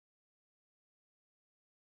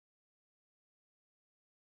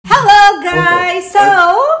guys, so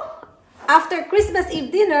after Christmas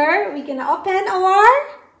Eve dinner, we're gonna open our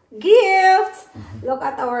gift. Look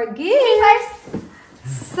at our gift.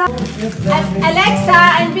 So, Alexa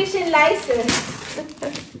and Vision license.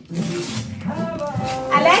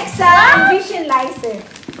 Alexa and Vision license.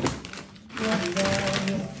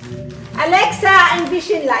 Alexa and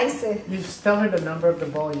Vision license. You just tell her the number of the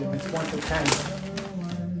volume. It's 1 to 10.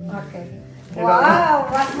 Okay. Wow,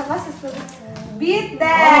 what is this? Beat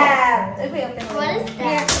that! What is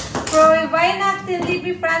that? Provide natin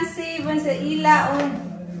Libby Franzi when sa ila on.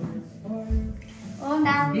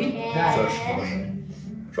 Beat that.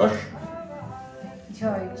 Shush.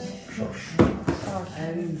 George. Shush.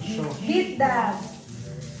 And so. Beat that.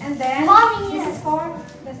 And then Mommy, this is for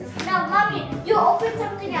No, mommy, you open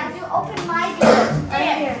something else. You open my gift.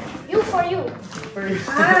 right here. You for you.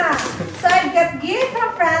 So I got gift from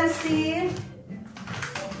Franzi.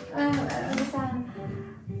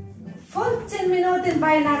 15 Minuten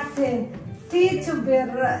Weihnachten. Die zu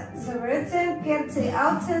bereden, geht sie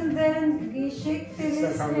Ausländern Geschichte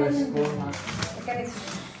lesen.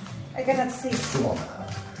 I cannot see. Come on.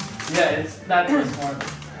 Yeah, it's that was one.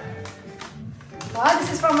 Wow,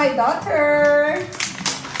 this is from my daughter.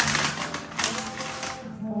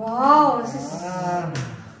 Wow,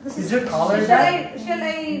 this is your color shall that? shall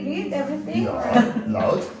I read everything? Or?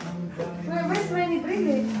 Loud. Where's my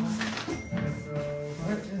brille?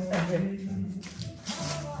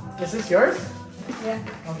 Is this yours? Yeah.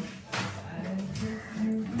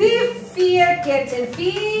 Die vier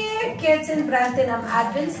Kerzen brannten am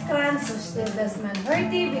Adventskranz, so still dass man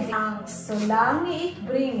hörte, wie die Angst, solange ich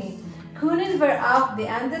bringe, können wir auch die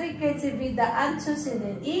andere Kerze wieder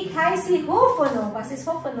anzünden. Ich heiße Hoffnung. Was ist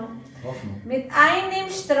Hoffnung? Hoffnung. Mit einem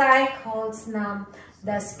Streichholz nahm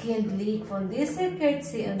das Kind Lied von dieser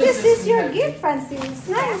Kerze. Und this is your gift, Franzi. It's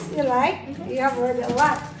nice. You like? You have already a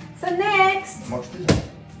lot. So next. Much this.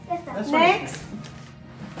 That's Next.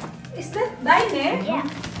 Is that thine? Yeah.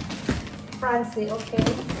 Franzi, okay.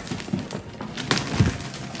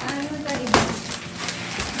 Ano tayo?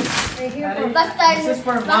 Right here for Basta This is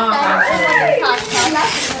for basta- mom,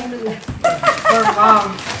 For mom.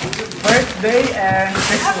 Birthday and A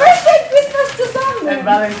Christmas. birthday Christmas to someone. And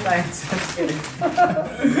Valentine's. Just kidding.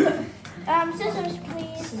 Scissors,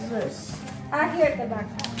 please. Scissors. Here at the back.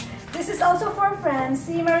 This is also for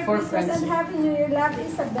Franzi. Merry For Christmas Franzi. and Happy New Year. Love,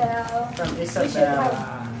 Isabel. From We should have.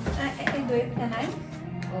 Isabella. I do it. Can I?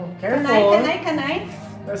 Oh, Can careful. I? Can I?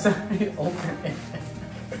 That's how you open it.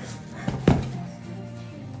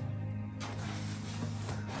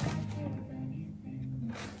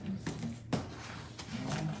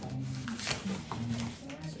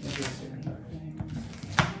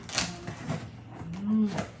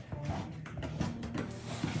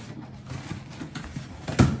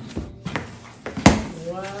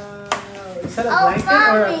 Wow. Is that a Oh, blanket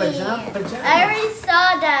or a mommy. pajama? I already saw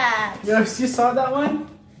that. You saw that one?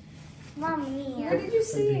 Mommy. Where did you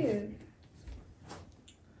see it?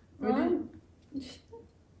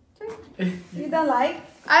 You don't like?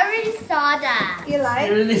 I already saw that. You like?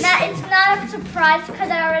 You really Nah, it's not a surprise because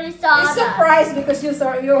I already saw It's that. surprised because you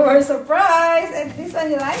were surprised. And this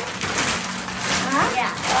one you like? Huh?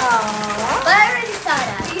 Yeah. Aww. But I already saw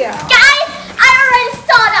that. Yeah. Guys, I already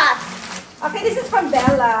saw that. Okay, this is from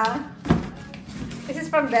Bella. This is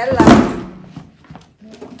from Bella.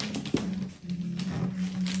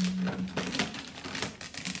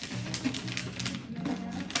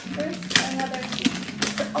 There's another.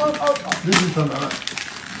 Oh. This is from Anna.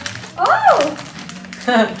 Oh!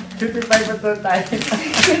 55 patutay.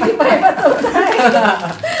 55 patutay.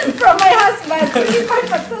 From my husband.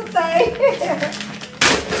 55 patutay.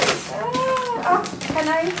 Oh, can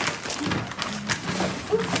I?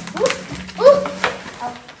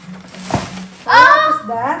 What is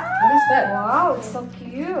that? What is that? Wow, it's so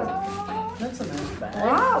cute. That's a nice bag.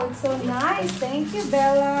 Wow, it's so nice. Thank you,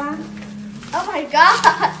 Bella. Oh my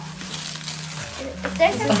god. Is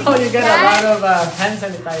there something Oh, you got a inside? lot of hand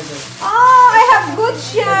sanitizer. Oh, I have good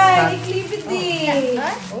shine. Eclipity.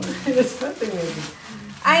 Oh, there's nothing maybe.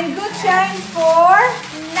 I'm good shine for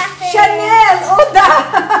Nothing. Chanel. Oda.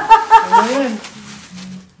 Ano yun?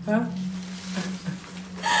 Huh?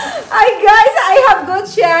 Hi guys, I have good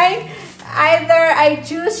shine. Either I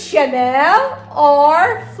choose Chanel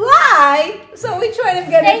or Fly. So which one I'm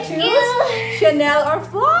gonna Thank choose? you. Chanel or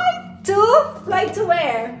Fly? Fly to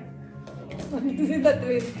where?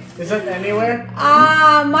 Is it anywhere?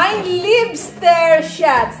 Mein liebster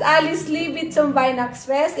Schatz. Alice liebe zum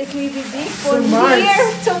Weihnachtsfest. Ich liebe dich von Mars.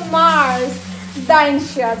 here to Mars. Dein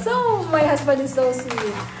Schatz. Oh, my husband is so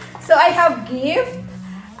sweet. So I have gift.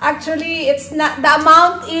 Actually, it's not, the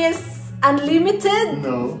amount is Unlimited?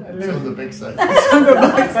 No, it's on the big side. On the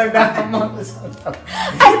back side, that amount is on top.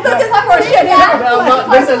 I thought it's for Chanel. The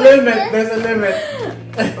amount, there's a limit. There's a limit.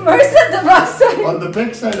 Where's the box? On the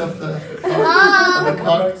big side of the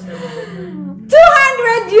card.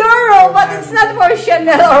 200 euro, but it's not for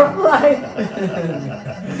Chanel or flight.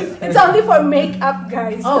 It's only for makeup,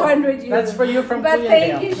 guys. 200 euro. That's for you from But Kuya thank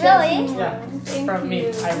Dale. you, Really? Chanel. Yeah, Thank from me.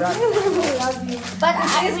 you. I rock. I love you. But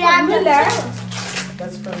This I is we have from them Miller. too.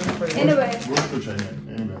 That's from me for you. Anyway, Worth the China.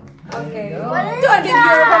 Anyway. okay. There you go. What is 200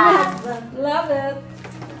 euro from my that? husband. Love it.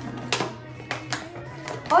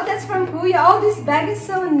 Oh, that's from Kuya. Oh, this bag is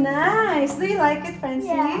so nice. Do you like it, Francie?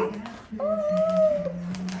 Yeah.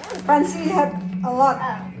 Francie had a lot.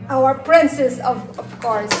 Our princess, of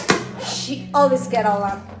course. She always get a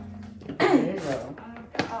lot. There you go.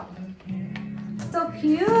 So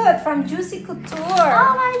cute from Juicy Couture.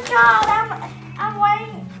 Oh my god, I'm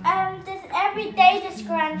wearing this every day, the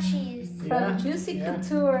scrunchies. From Yeah, Juicy yeah.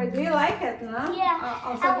 Couture. Do you like it, no? Yeah.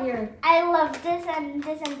 Also here. I love this and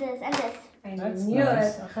this and this and this. I That's knew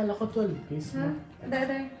nice. it. Akala ko 12 piece Huh? mo.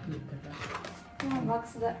 There. Oh,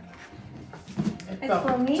 box that. It's Ito,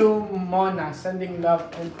 for me? to Mona, sending love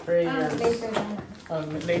and prayers. Later then.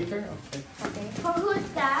 Later? Okay. Okay. For who's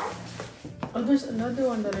that? Oh, there's another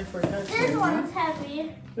one that I forgot. This one's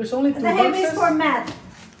heavy. There's only 2 The heavy is boxes? for Matt.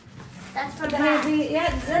 That's for The Matt. heavy,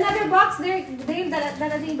 yeah, another box there. Dave,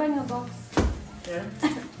 darating ba yung box? Yeah.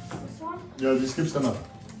 This one. Yeah, just keep some up.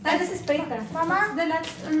 This is Peter. Mama? The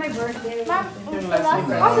last on my birthday. Mom, Yung the last last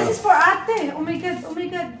one. Oh, this is for ate. Oh my god, oh my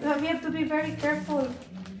god. We have to be very careful.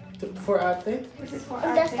 For ate? This is for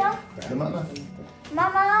one. This ate. one? Tama na.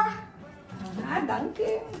 Mama.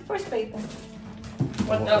 Danke. First Peter.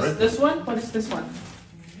 What else? This one? What is this one?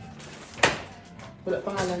 Wala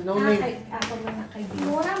pangalan. No name. Ako na na kay Dave.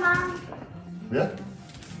 Mona, Mom. Yeah?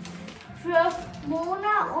 Für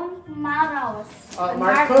Mona und Maros.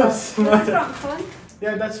 Marcos. This is from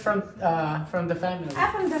Yeah, that's from the family.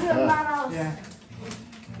 from the Für Maros.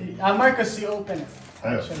 Yeah. Marcos, you open it.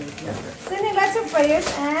 Actually, yeah. Sending lots of prayers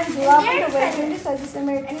and love in the way. There's Really says this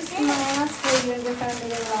Merry Christmas for you and the family.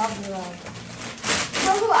 Love. So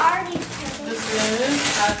who are these two? This is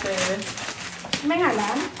ate. May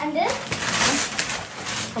ngalan? And this?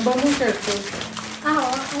 Ang bagong shirt ko. Ang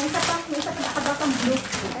isa pa nakabakang blue.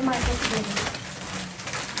 Ay, Marcos din.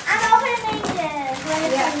 I'm opening this. When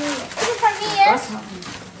it's Yeah. for me. Is it for me, yes? That's-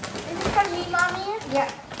 Is it for me, Mommy? Yeah.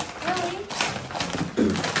 Really?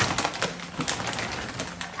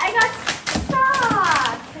 I got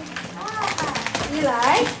stuck. You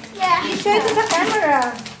like? Yeah. You show it to the camera.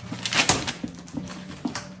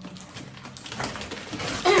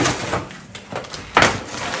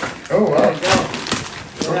 Oh, wow.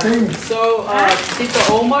 There you go. Okay. So, Tito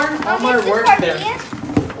Omar Mommy, is this worked for there. me?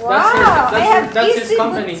 Wow, I have that's his Easy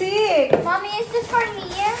company. Boutique. Mommy, is this for me?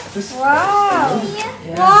 Wow. Me?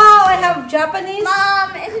 Yeah. Wow, I have Japanese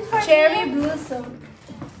Mom, is it for cherry me? blossom.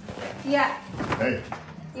 Yeah, Hey.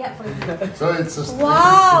 yeah, for you. So it's just.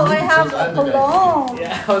 Wow, I have it's a under there. cologne.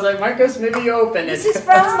 Yeah, I was like, Marcos, maybe you open it. This is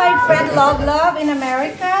from my friend Love in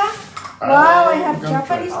America. Wow, I have Good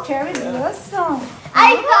Japanese friend. cherry blossom.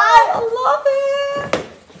 I got. I love it.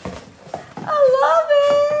 I love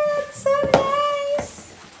it. So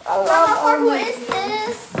nice. I love Mama, for all who my is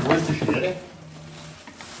this? Where's the shiri?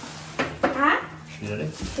 Huh? Shiri?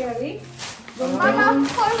 Cherry? Mama,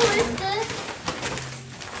 for who is this?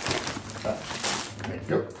 Thank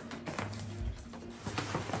you.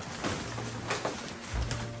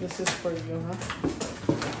 This is for you, huh?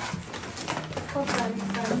 Oh, fun.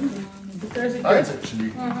 There's a Oh, it's gift.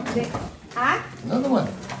 actually Ah? another one.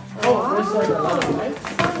 Oh, there's like a lot of light.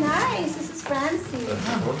 So nice. This is Francie.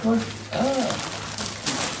 What one?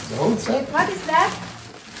 The whole set. What is that?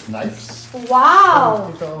 Knives. Wow.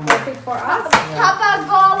 Tito Omar. Perfect for us. Papa,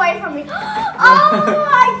 go away from me. Oh,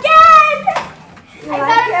 again! You I like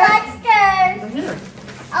got a it? black skirt. Here.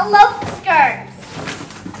 I love skirts.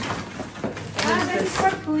 Ah, that is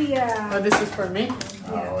for Kuya. Oh, this is for me.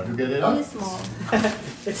 Want to get it Only up? small.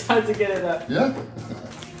 It's hard to get it up. Yeah.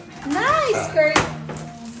 Nice skirt.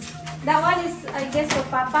 That one is, I guess, for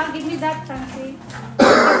Papa. Give me that, Francie.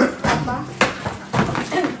 This is Papa.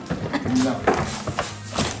 No.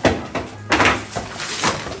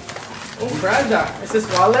 Oh, Prada. Is this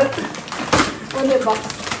wallet? Only box.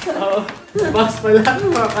 Oh, box pala.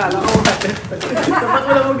 Akala ko wallet. Dapat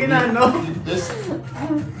wala mo ginano. This.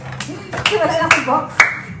 Wala lang sa box.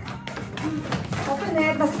 Open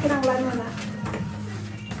it. Basta kinanglan mo na.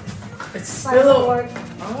 It's Para sa still. work.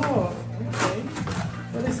 Oh, okay.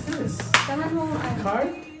 What is this? Taman mo ano.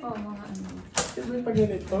 Card? Oh, mga ano. Did we pag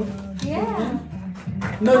ganito? Yeah.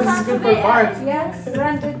 No, this is good for Bart. Yes,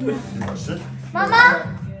 branded. You must sit.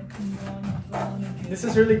 Mama. This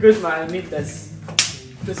is really good, man. I need this.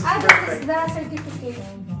 This is This is perfect the certificate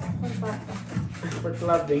for Papa. for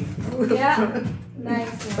clubbing. Yeah,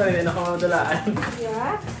 nice. Sorry, hindi na ako madulaan.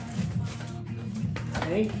 Yeah.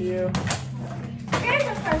 Thank you. Here's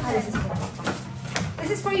the first This is for Papa. This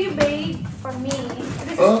is for you, babe. For me.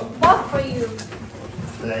 This is Oh. both for you.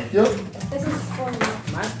 Thank you. This is for me.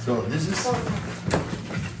 Man, So this is For me.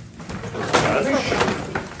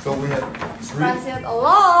 so we have three Franzi had a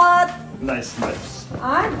lot. nice knives.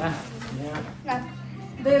 Ah, yeah.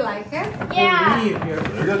 do you like it? Yeah.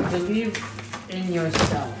 Very good. Believe in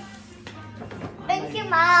yourself. Thank you,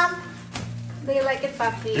 Mom. Do you like it,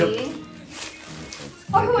 Papi? Yep.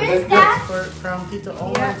 For who is That's that? from Tito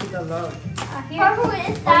Owen, Yeah. Tito Love. For who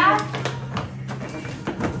is that?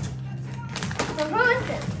 For who is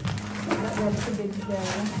it? That's a big deal.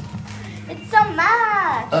 It's so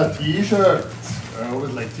much. A t-shirt. I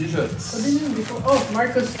always like t-shirts. What did you do before? Oh,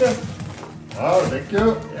 Marcos too. Oh, thank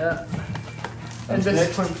you. Yeah. And And this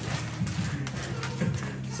next one.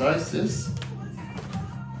 size is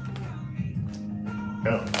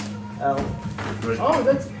L. Oh. Great. Oh,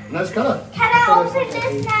 that's. Nice color. Can I open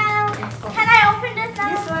this now? Can I open this This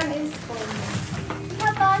now? one is for me.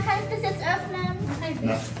 Papa, kan ich das jetzt öffnen?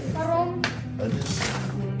 Na, Warum? das ist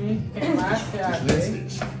Math, yeah. das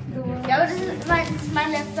letzte. Ja, aber das ist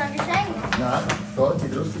mein letzter Geschenk. Na, da die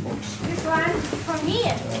größte Box. This one, For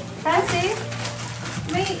me. Franzi,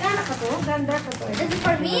 may anak ka to? Ganda ka to. This is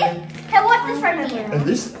for me? Hey, what is for me? And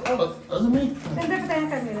this, also me. Ganda ka tayong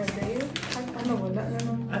camera, Dale. At ano, wala na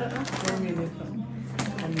nung... I don't know. 4 minutes.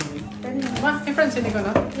 1 minute. Ganun. Ma, kay Franz, hindi ko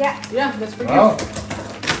na? Yeah. Yeah, that's for you. Wow.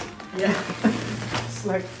 Yeah. It's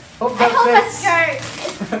like, hope I that hope a fits. skirt.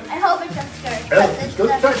 I hope it's a skirt. Yeah, But it's good.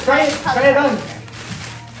 the Try it. Try it on.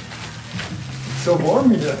 It's so warm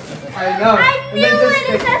here. I know. I And knew then just it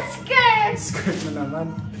is take- a skirt. Skirt mo naman.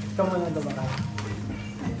 Ikaw muna ito baka.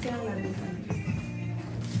 Ano siyang lalisan?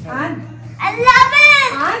 An? I love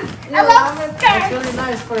it. An? I love It's skirts. really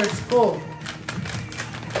nice for school.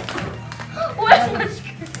 Where's my skirt?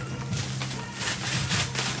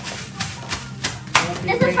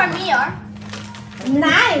 This is for me, or?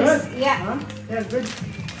 Nice! Good. Yeah. Huh? Yeah, good.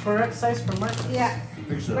 Correct size for Marcos. Yeah.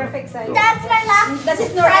 Picture. Perfect size. That's my last This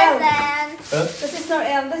is no L. present. This is no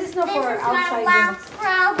L. This is no This for is my outside. last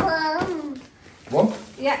problem. One.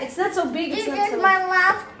 Yeah, it's not so big. This It's not is so... my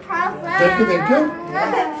last present. Thank you, thank you.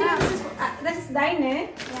 This is thine, eh?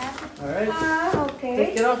 Yeah. Alright. Ah, okay.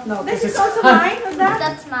 Take it off now. This is because also it's hot. mine, or that?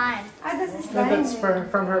 That's mine. Ah, this is No, thine. that's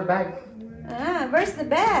from her bag. Ah, where's the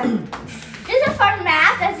bag? This is for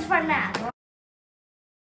math. This is for math.